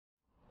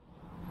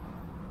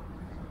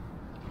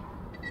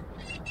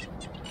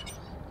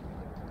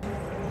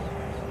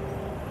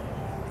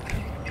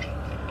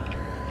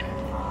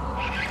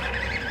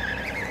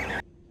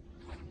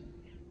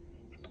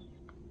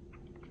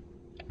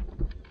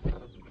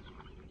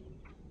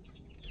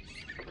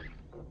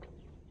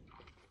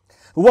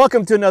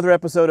Welcome to another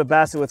episode of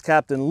Bassin with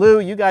Captain Lou.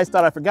 You guys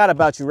thought I forgot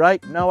about you,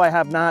 right? No, I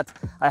have not.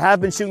 I have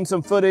been shooting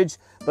some footage,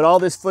 but all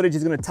this footage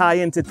is going to tie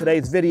into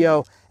today's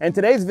video. And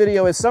today's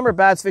video is summer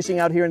bass fishing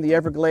out here in the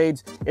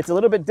Everglades. It's a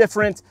little bit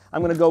different.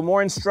 I'm going to go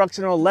more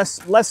instructional,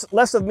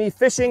 less of me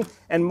fishing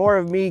and more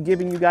of me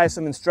giving you guys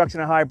some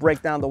instruction on how I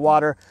break down the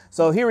water.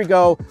 So here we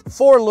go.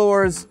 4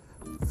 lures,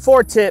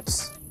 4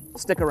 tips.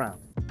 Stick around.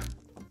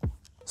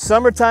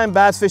 Summertime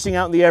bass fishing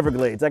out in the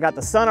Everglades. I got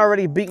the sun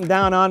already beating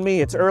down on me.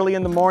 It's early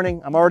in the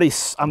morning.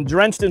 I'm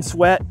drenched in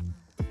sweat.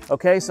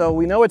 Okay, so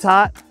we know it's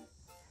hot.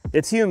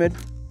 It's humid.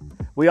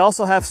 We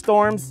also have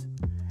storms.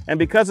 And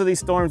because of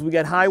these storms, we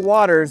get high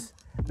waters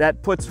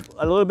that puts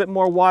a little bit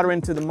more water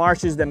into the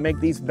marshes that make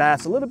these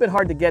bass a little bit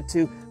hard to get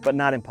to, but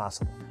not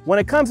impossible. When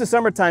it comes to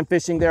summertime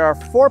fishing, there are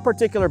 4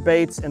 particular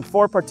baits and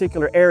 4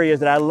 particular areas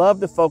that I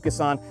love to focus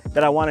on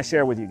that I want to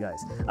share with you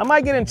guys. I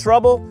might get in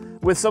trouble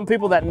with some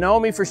people that know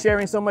me for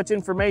sharing so much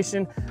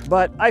information,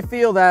 but I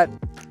feel that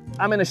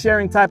I'm in a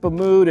sharing type of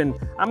mood and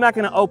I'm not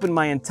going to open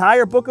my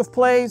entire book of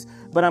plays,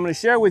 but I'm going to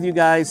share with you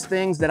guys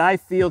things that I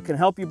feel can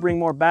help you bring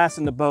more bass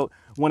in the boat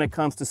when it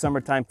comes to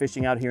summertime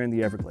fishing out here in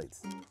the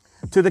Everglades.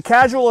 To the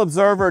casual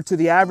observer, to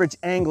the average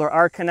angler,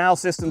 our canal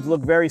systems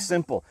look very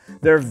simple.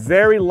 They're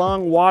very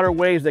long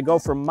waterways that go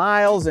for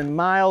miles and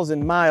miles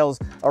and miles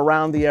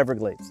around the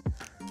Everglades.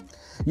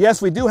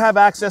 Yes, we do have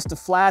access to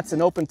flats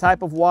and open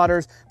type of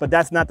waters, but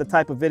that's not the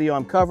type of video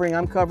I'm covering.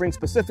 I'm covering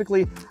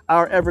specifically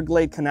our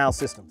Everglade canal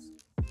systems.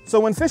 So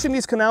when fishing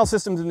these canal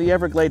systems in the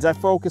Everglades, I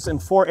focus in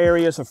 4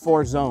 areas or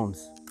 4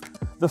 zones.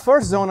 The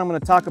first zone I'm going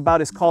to talk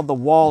about is called the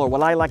wall, or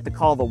what I like to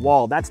call the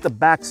wall. That's the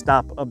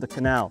backstop of the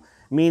canal,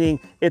 meaning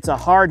it's a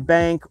hard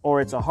bank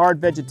or it's a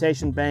hard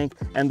vegetation bank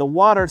and the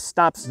water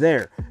stops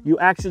there. You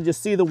actually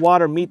just see the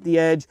water meet the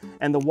edge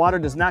and the water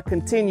does not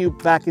continue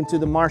back into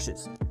the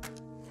marshes.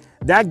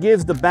 That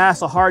gives the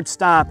bass a hard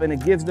stop and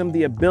it gives them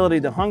the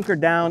ability to hunker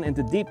down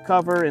into deep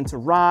cover, into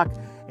rock,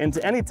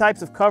 into any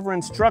types of cover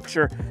and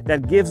structure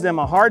that gives them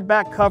a hard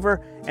back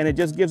cover, and it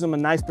just gives them a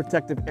nice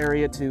protective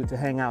area to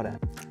hang out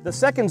at. The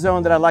second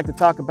zone that I like to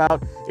talk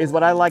about is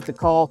what I like to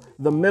call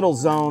the middle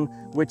zone,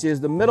 which is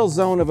the middle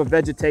zone of a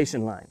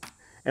vegetation line.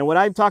 And when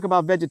I talk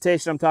about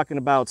vegetation, I'm talking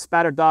about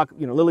spatterdock,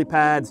 lily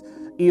pads,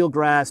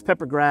 eelgrass,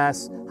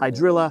 peppergrass,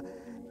 hydrilla,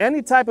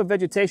 any type of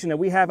vegetation that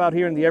we have out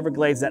here in the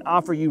Everglades that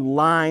offer you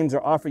lines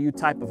or offer you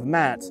type of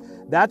mats.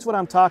 That's what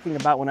I'm talking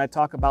about when I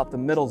talk about the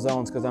middle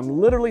zones, because I'm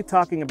literally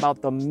talking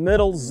about the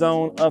middle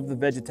zone of the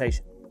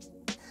vegetation.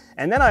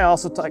 And then I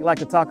also like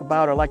to talk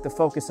about, or like to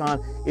focus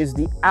on, is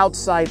the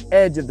outside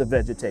edge of the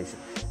vegetation.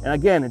 And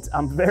again,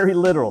 I'm very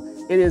literal.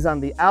 It is on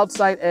the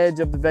outside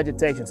edge of the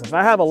vegetation. So if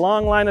I have a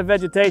long line of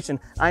vegetation,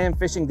 I am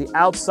fishing the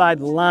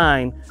outside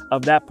line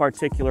of that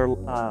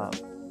particular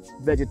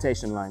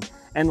vegetation line.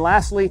 And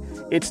lastly,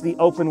 it's the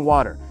open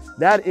water.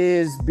 That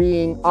is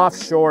being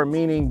offshore,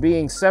 meaning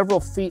being several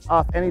feet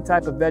off any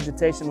type of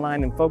vegetation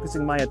line and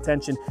focusing my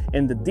attention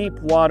in the deep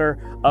water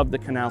of the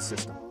canal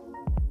system.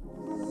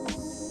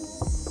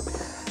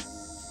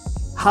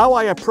 How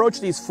I approach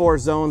these 4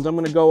 zones, I'm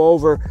going to go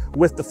over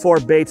with the 4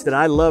 baits that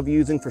I love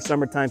using for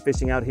summertime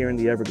fishing out here in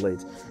the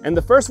Everglades. And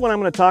the first one I'm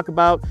going to talk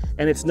about,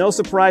 and it's no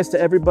surprise to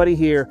everybody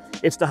here,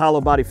 it's the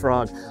hollow body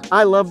frog.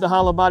 I love the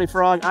hollow body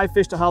frog. I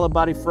fish the hollow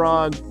body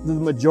frog the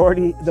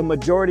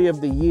majority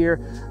of the year,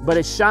 but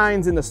it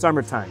shines in the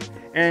summertime.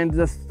 And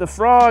the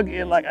frog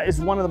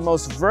is one of the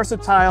most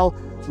versatile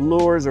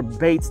lures or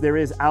baits there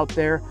is out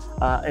there,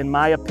 in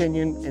my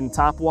opinion, in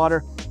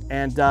topwater.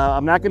 And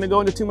I'm not going to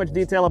go into too much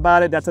detail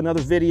about it. That's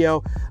another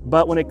video.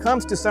 But when it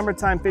comes to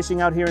summertime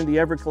fishing out here in the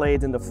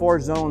Everglades and the 4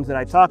 zones that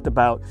I talked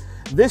about,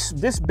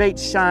 this bait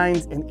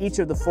shines in each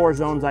of the 4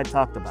 zones I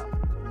talked about.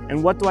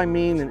 And what do I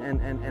mean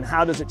and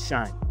how does it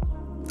shine?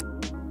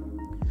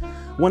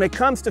 When it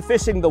comes to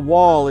fishing the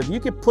wall, if you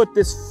could put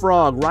this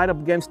frog right up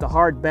against a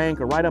hard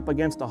bank or right up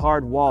against a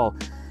hard wall,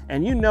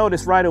 and you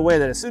notice right away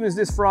that as soon as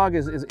this frog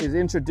is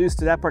introduced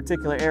to that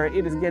particular area,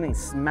 it is getting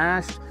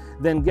smashed,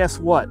 then guess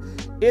what?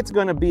 It's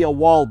gonna be a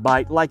wall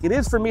bite like it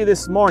is for me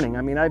this morning.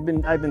 I mean, I've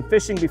been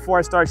fishing before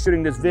I started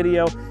shooting this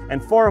video,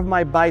 and 4 of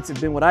my bites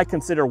have been what I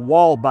consider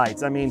wall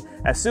bites. I mean,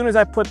 as soon as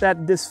I put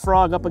this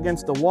frog up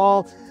against the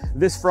wall,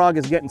 this frog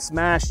is getting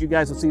smashed. You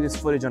guys will see this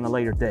footage on a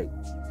later date.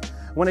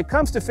 When it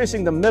comes to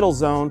fishing the middle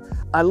zone,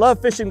 I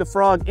love fishing the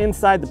frog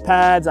inside the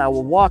pads. I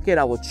will walk it,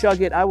 I will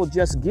chug it, I will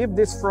just give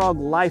this frog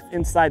life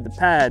inside the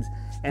pads.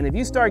 And if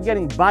you start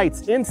getting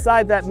bites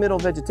inside that middle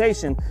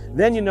vegetation,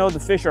 then you know the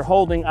fish are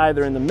holding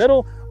either in the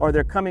middle or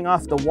they're coming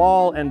off the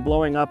wall and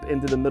blowing up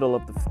into the middle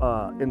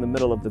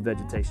of the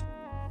vegetation.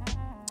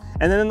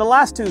 And then in the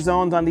last 2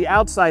 zones on the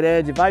outside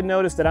edge, if I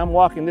notice that I'm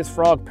walking this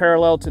frog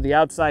parallel to the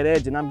outside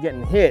edge and I'm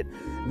getting hit,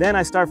 then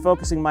I start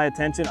focusing my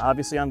attention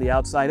obviously on the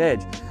outside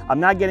edge. I'm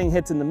not getting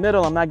hits in the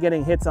middle, I'm not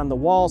getting hits on the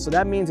wall, so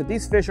that means that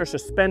these fish are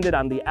suspended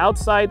on the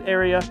outside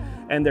area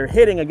and they're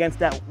hitting against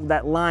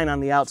that line on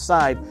the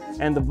outside.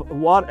 And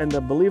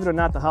believe it or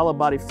not, the hollow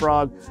body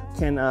frog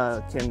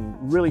can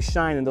really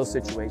shine in those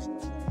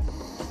situations.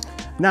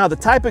 Now, the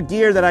type of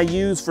gear that I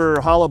use for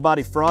hollow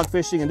body frog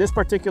fishing, in this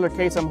particular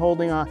case, I'm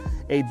holding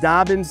a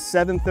Dobbins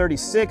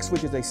 736,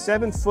 which is a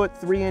 7-foot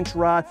 3-inch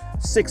rod,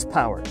 6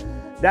 power.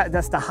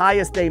 That's the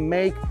highest they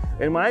make.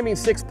 And when I mean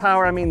 6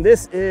 power, I mean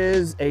this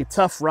is a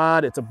tough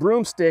rod. It's a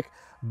broomstick,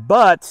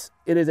 but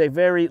it is a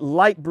very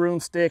light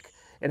broomstick.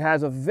 It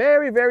has a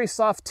very, very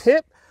soft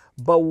tip,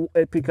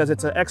 because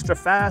it's an extra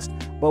fast.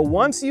 But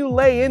once you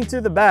lay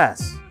into the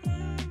bass,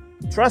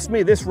 trust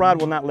me, this rod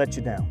will not let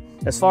you down.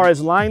 As far as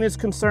line is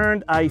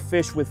concerned, I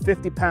fish with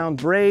 50-pound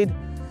braid.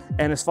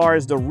 And as far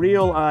as the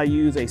reel, I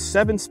use a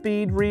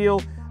 7-speed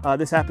reel.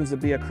 This happens to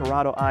be a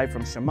Corrado Eye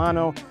from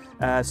Shimano.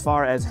 As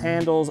far as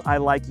handles, I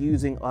like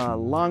using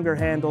longer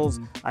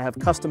handles. I have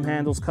custom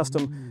handles,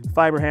 custom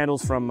fiber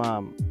handles from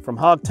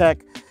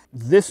Hogtech.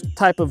 This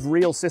type of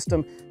reel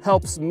system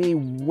helps me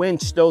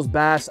winch those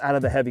bass out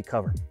of the heavy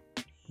cover.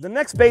 The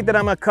next bait that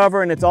I'm gonna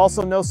cover, and it's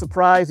also no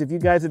surprise if you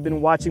guys have been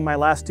watching my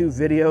last 2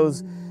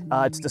 videos,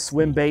 it's the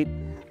Swimbait.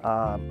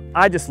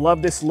 I just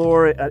love this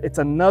lure. It's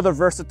another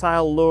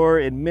versatile lure.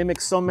 It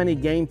mimics so many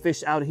game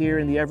fish out here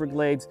in the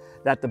Everglades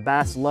that the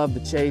bass love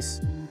to chase.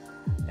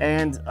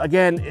 And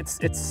again, it's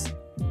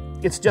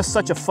just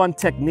such a fun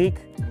technique.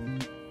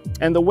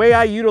 And the way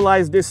I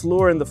utilize this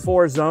lure in the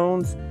 4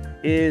 zones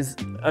is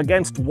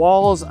against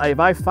walls.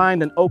 If I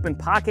find an open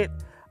pocket,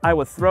 I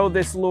would throw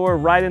this lure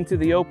right into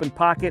the open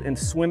pocket and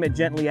swim it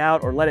gently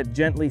out or let it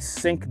gently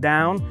sink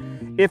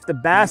down. If the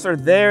bass are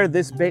there,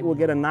 this bait will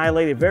get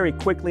annihilated very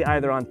quickly,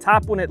 either on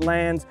top when it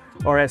lands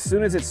or as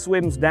soon as it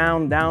swims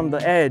down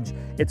the edge,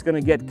 it's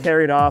gonna get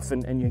carried off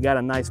and you got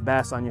a nice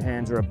bass on your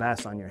hands or a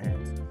bass on your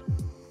hands.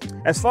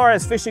 As far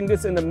as fishing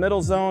this in the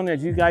middle zone,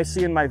 as you guys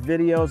see in my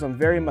videos, I'm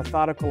very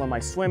methodical in my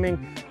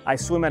swimming. I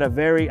swim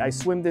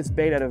this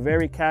bait at a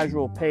very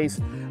casual pace,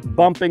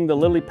 bumping the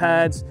lily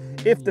pads.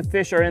 If the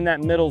fish are in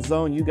that middle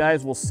zone, you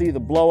guys will see the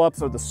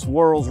blow-ups or the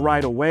swirls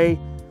right away.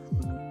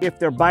 If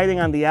they're biting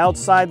on the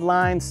outside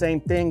line,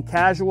 same thing,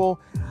 casual.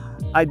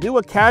 I do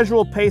a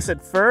casual pace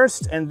at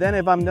first, and then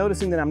if I'm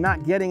noticing that I'm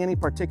not getting any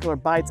particular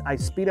bites, I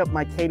speed up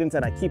my cadence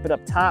and I keep it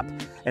up top,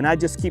 and I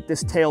just keep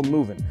this tail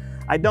moving.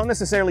 I don't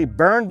necessarily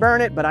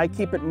burn it, but I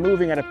keep it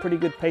moving at a pretty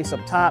good pace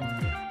up top.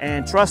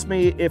 And trust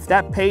me, if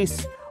that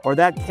pace or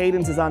that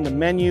cadence is on the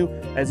menu,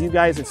 as you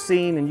guys have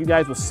seen, and you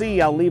guys will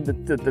see, I'll leave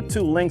the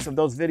 2 links of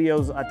those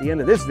videos at the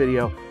end of this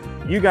video.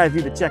 You guys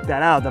need to check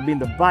that out. I mean,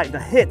 the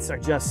hits are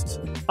just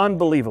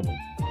unbelievable.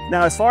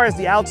 Now, as far as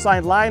the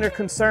outside line are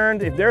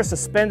concerned, if they're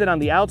suspended on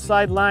the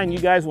outside line, you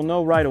guys will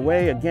know right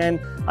away. Again,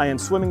 I am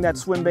swimming that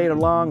swim bait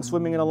along,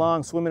 swimming it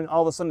along, swimming,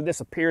 all of a sudden it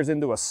disappears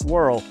into a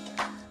swirl.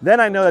 Then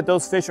I know that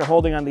those fish are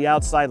holding on the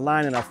outside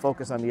line, and I'll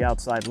focus on the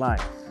outside line.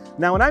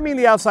 Now, when I mean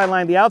the outside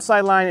line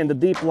and the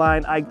deep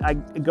line,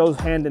 it goes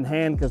hand in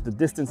hand because the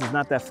distance is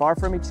not that far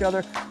from each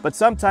other. But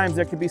sometimes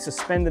there could be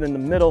suspended in the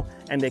middle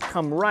and they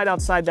come right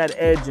outside that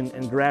edge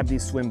and grab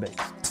these swim baits.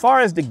 As far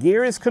as the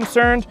gear is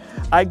concerned,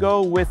 I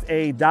go with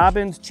a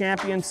Dobbins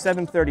Champion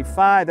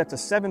 735. That's a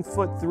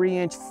 7-foot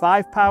 3-inch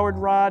 5-powered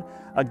rod.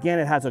 Again,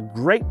 it has a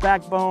great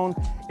backbone.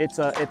 It's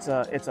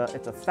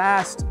a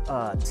fast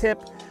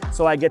tip,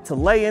 so I get to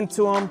lay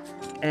into them,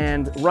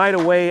 and right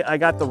away I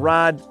got the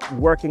rod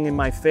working in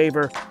my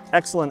favor.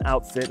 Excellent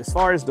outfit. As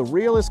far as the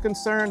reel is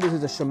concerned, this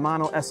is a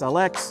Shimano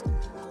SLX,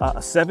 a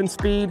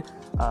 7-speed.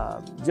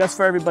 Just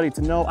for everybody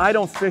to know, I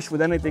don't fish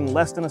with anything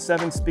less than a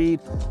 7-speed.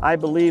 I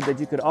believe that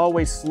you could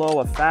always slow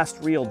a fast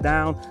reel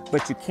down,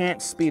 but you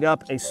can't speed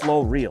up a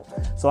slow reel.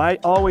 So I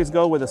always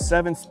go with a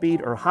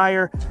 7-speed or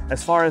higher.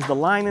 As far as the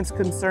line is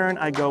concerned,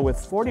 I go with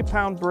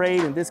 40-pound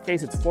braid. In this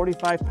case, it's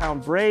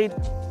 45-pound braid.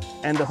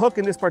 And the hook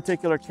in this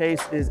particular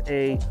case is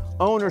a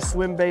owner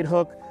swim bait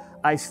hook.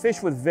 I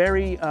fish with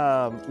very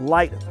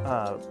light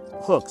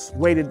hooks,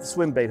 weighted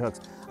swim bait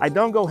hooks. I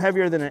don't go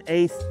heavier than an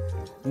 1/8.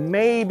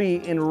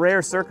 Maybe in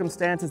rare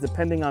circumstances,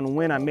 depending on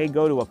when, I may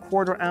go to a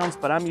 1/4 ounce,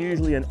 but I'm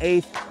usually an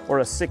 1/8 or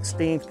a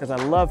 1/16 because I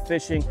love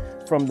fishing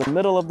from the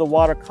middle of the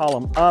water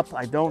column up.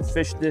 I don't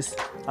fish this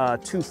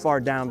too far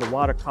down the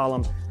water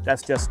column.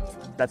 That's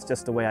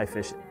just the way I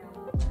fish it.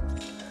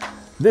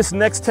 This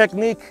next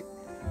technique,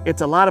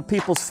 it's a lot of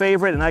people's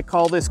favorite, and I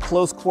call this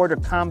close quarter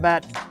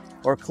combat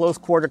or close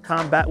quarter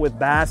combat with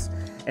bass,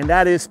 and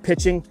that is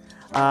pitching.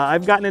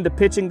 I've gotten into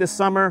pitching this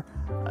summer.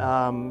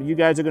 You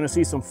guys are going to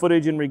see some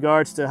footage in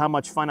regards to how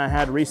much fun I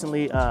had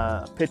recently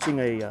pitching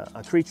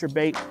a creature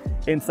bait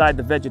inside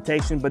the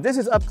vegetation. But this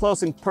is up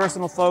close and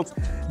personal, folks.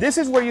 This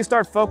is where you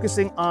start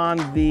focusing on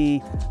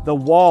the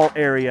wall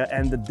area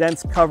and the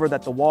dense cover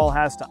that the wall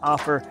has to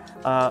offer,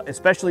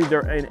 especially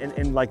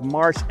in like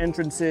marsh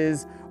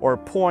entrances or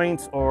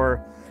points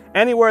or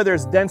anywhere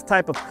there's dense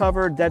type of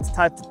cover, dense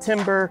type of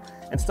timber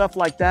and stuff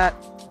like that,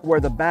 where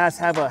the bass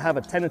have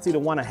a tendency to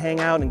want to hang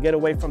out and get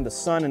away from the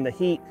sun and the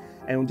heat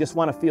and just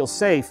want to feel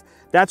safe.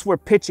 That's where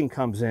pitching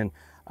comes in.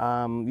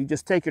 You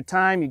just take your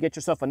time, you get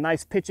yourself a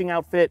nice pitching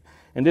outfit.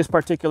 In this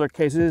particular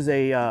case, it is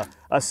a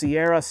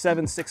Sierra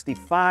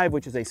 765,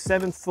 which is a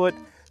 7-foot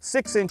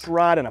 6-inch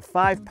rod and a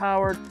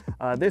 5-powered.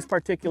 This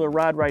particular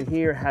rod right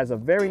here has a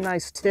very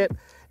nice tip,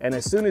 And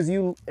as soon as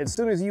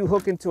you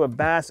hook into a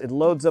bass, it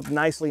loads up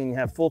nicely and you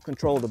have full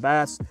control of the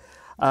bass.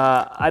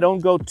 I don't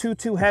go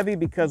too heavy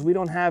because we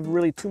don't have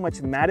really too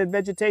much matted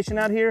vegetation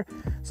out here.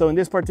 So in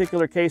this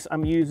particular case,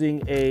 I'm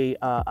using a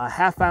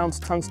 ½ ounce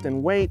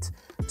tungsten weight,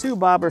 2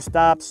 bobber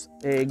stops,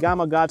 a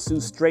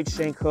Gamakatsu straight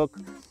shank hook,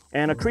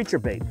 and a creature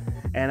bait.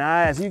 And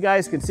as you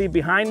guys can see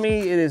behind me,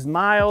 it is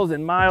miles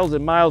and miles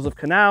and miles of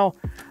canal.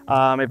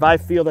 If I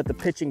feel that the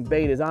pitching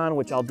bait is on,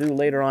 which I'll do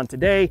later on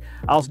today,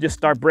 I'll just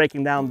start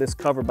breaking down this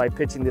cover by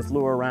pitching this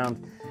lure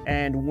around.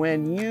 And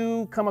when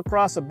you come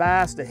across a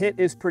bass, the hit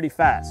is pretty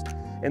fast.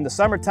 In the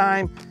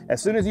summertime,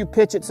 as soon as you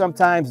pitch it,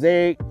 sometimes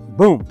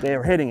boom,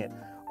 they're hitting it.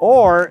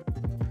 Or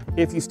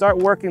if you start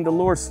working the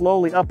lure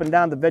slowly up and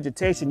down the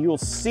vegetation, you'll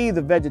see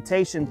the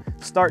vegetation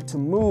start to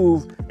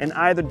move in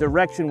either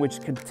direction,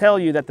 which can tell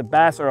you that the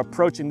bass are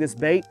approaching this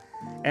bait.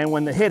 And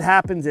when the hit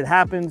happens, it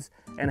happens,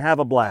 and have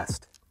a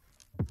blast.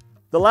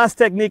 The last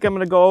technique I'm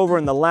gonna go over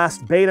and the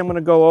last bait I'm gonna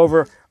go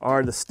over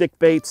are the stick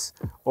baits,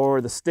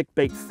 or the stick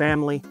bait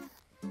family.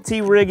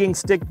 T-rigging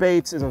stick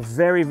baits is a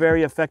very,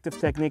 very effective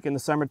technique in the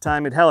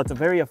summertime. It's a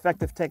very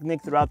effective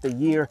technique throughout the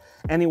year,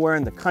 anywhere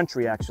in the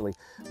country actually.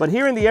 But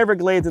here in the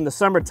Everglades in the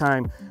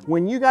summertime,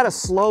 when you gotta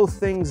slow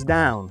things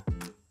down,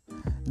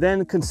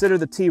 then consider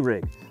the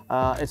T-rig,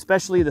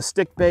 especially the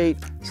stick bait,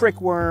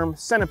 trick worm,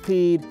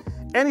 centipede,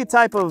 any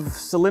type of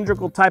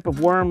cylindrical type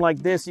of worm like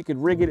this. You could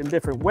rig it in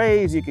different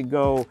ways. You could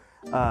go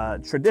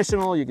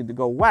traditional, you could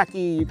go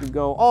wacky, you could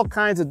go all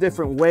kinds of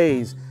different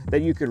ways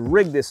that you could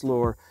rig this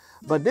lure.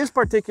 But this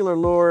particular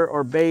lure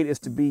or bait is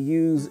to be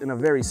used in a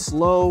very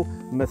slow,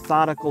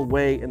 methodical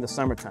way in the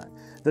summertime.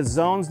 The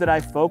zones that I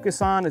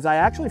focus on is I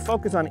actually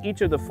focus on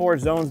each of the 4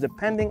 zones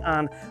depending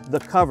on the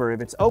cover.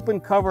 If it's open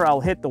cover, I'll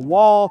hit the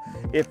wall.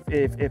 If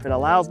it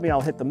allows me,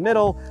 I'll hit the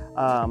middle,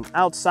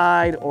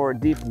 outside, or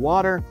deep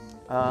water.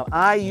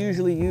 I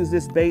usually use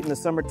this bait in the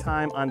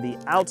summertime on the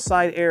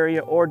outside area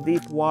or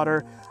deep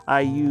water. I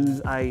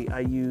use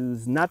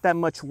not that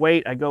much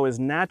weight. I go as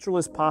natural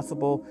as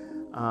possible.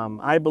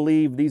 I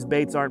believe these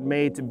baits aren't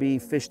made to be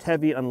fished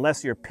heavy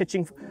unless you're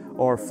pitching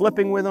or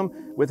flipping with them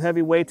with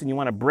heavy weights and you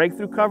want to break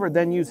through cover,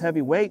 then use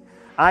heavy weight.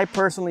 I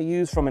personally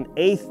use from an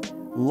 1/8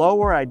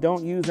 lower. I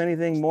don't use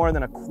anything more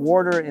than a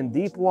 1/4 in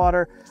deep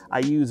water. I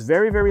use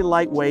very, very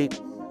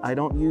lightweight. I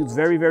don't use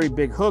very, very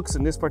big hooks.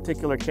 In this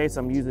particular case,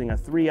 I'm using a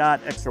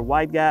 3/0 extra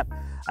wide gap.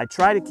 I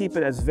try to keep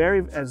it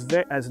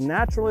as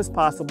natural as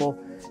possible,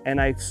 and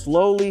I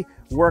slowly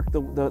work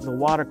the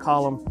water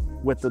column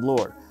with the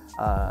lure.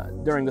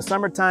 During the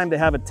summertime, they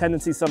have a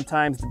tendency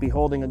sometimes to be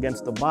holding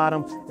against the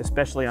bottom,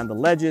 especially on the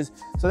ledges.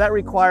 So that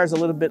requires a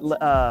little bit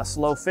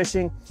slow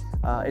fishing.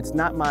 It's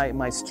not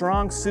my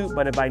strong suit,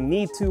 but if I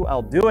need to,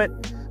 I'll do it.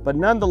 But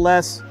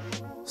nonetheless,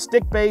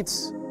 stick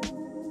baits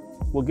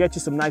will get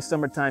you some nice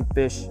summertime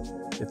fish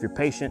if you're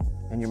patient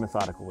and you're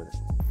methodical with it.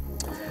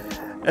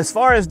 As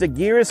far as the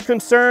gear is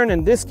concerned,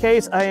 in this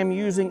case, I am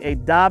using a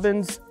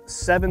Dobyns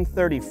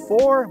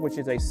 734, which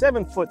is a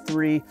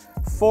 7'3",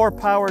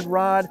 4-powered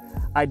rod.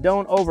 I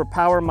don't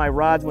overpower my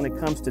rods when it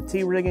comes to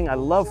T-rigging. I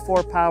love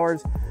 4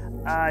 powers.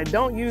 I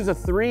don't use a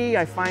 3.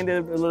 I find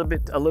it a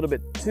little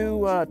bit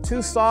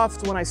too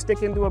soft when I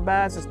stick into a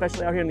bass,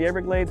 especially out here in the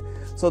Everglades.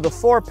 So the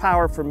 4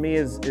 power for me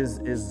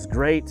is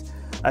great.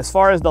 As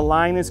far as the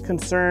line is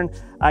concerned,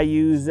 I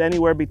use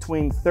anywhere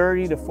between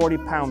 30 to 40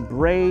 pound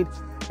braid,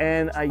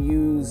 and I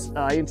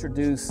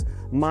introduce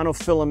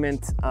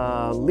monofilament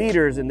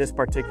leaders in this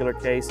particular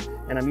case,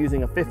 and I'm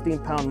using a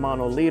 15-pound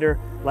mono leader.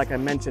 Like I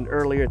mentioned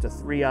earlier, it's a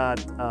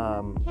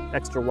 3/0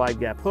 extra wide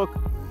gap hook.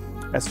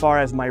 As far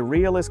as my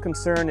reel is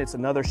concerned, it's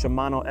another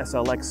Shimano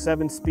SLX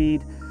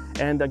 7-speed.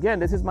 And again,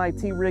 this is my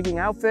T-rigging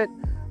outfit.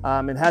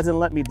 It hasn't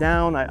let me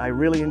down. I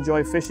really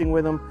enjoy fishing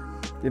with them.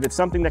 If it's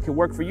something that could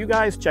work for you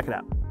guys, check it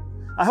out.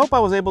 I hope I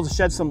was able to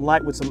shed some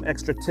light with some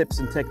extra tips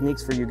and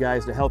techniques for you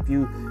guys to help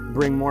you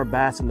bring more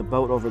bass in the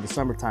boat over the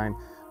summertime.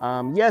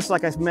 Yes,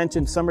 like I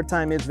mentioned,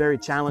 summertime is very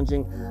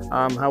challenging.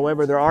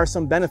 However, there are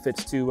some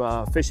benefits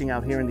to fishing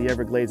out here in the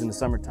Everglades in the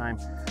summertime.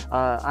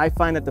 I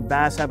find that the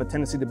bass have a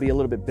tendency to be a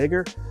little bit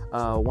bigger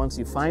once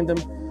you find them.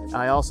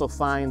 I also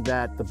find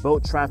that the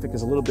boat traffic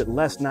is a little bit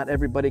less. Not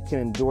everybody can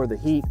endure the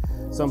heat.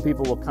 Some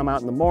people will come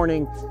out in the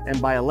morning and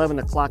by 11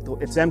 o'clock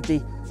it's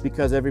empty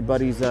because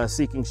everybody's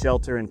seeking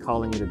shelter and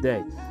calling it a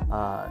day.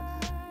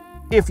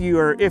 If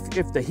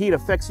the heat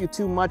affects you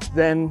too much,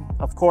 then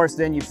of course,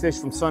 then you fish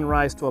from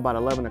sunrise to about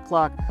 11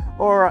 o'clock,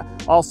 or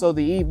also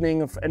the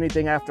evening, of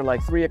anything after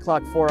like 3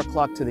 o'clock, 4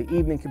 o'clock to the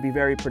evening can be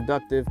very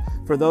productive.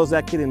 For those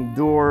that can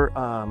endure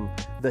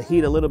the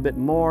heat a little bit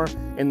more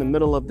in the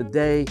middle of the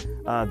day,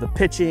 the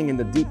pitching and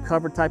the deep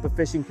cover type of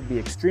fishing can be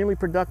extremely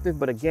productive,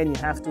 but again,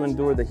 you have to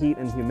endure the heat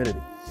and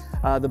humidity.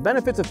 The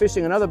benefits of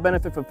fishing, another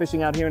benefit from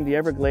fishing out here in the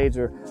Everglades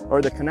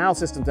or the canal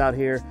systems out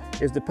here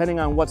is depending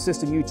on what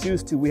system you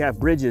choose to, we have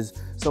bridges.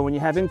 So when you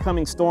have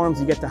incoming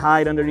storms, you get to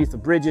hide underneath the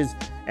bridges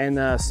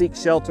and seek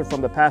shelter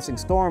from the passing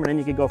storm, and then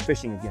you can go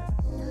fishing again.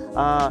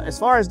 As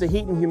far as the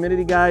heat and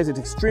humidity, guys, it's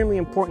extremely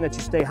important that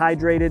you stay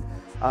hydrated.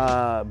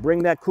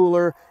 bring that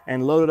cooler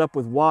and load it up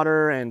with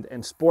water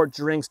and sport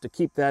drinks to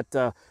keep that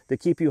to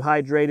keep you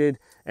hydrated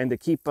and to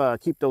keep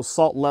those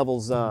salt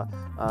levels up.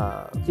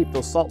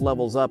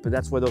 And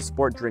that's where those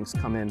sport drinks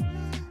come in.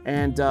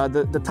 And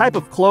the type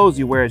of clothes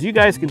you wear, as you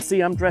guys can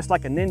see, I'm dressed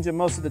like a ninja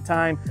most of the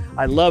time.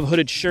 I love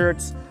hooded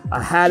shirts.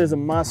 A hat is a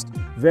must.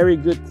 Very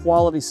good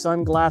quality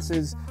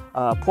sunglasses,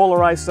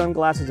 polarized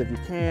sunglasses if you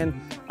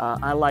can.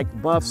 I like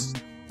buffs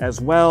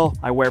as well.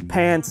 I wear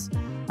pants.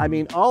 I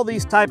mean, all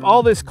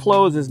this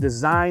clothes is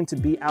designed to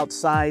be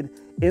outside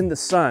in the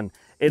sun.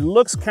 It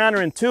looks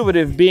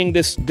counterintuitive being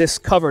this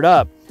covered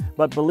up,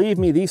 but believe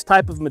me, these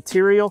type of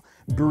material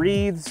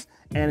breathes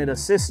and it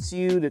assists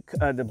you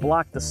to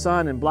block the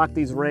sun and block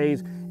these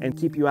rays and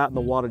keep you out in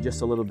the water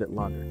just a little bit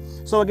longer.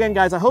 So again,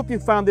 guys, I hope you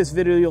found this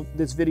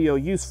video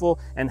useful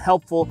and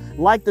helpful.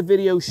 Like the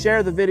video,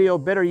 share the video,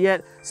 better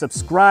yet,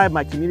 subscribe.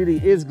 My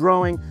community is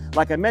growing.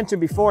 Like I mentioned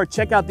before,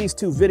 check out these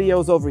 2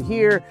 videos over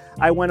here.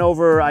 I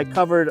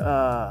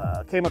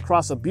came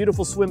across a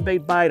beautiful swim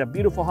bait bite, a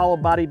beautiful hollow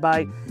body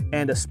bite,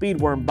 and a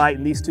speedworm bite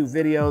in these 2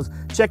 videos.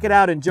 Check it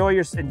out,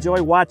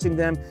 enjoy watching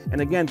them. And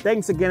again,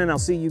 thanks again, and I'll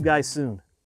see you guys soon.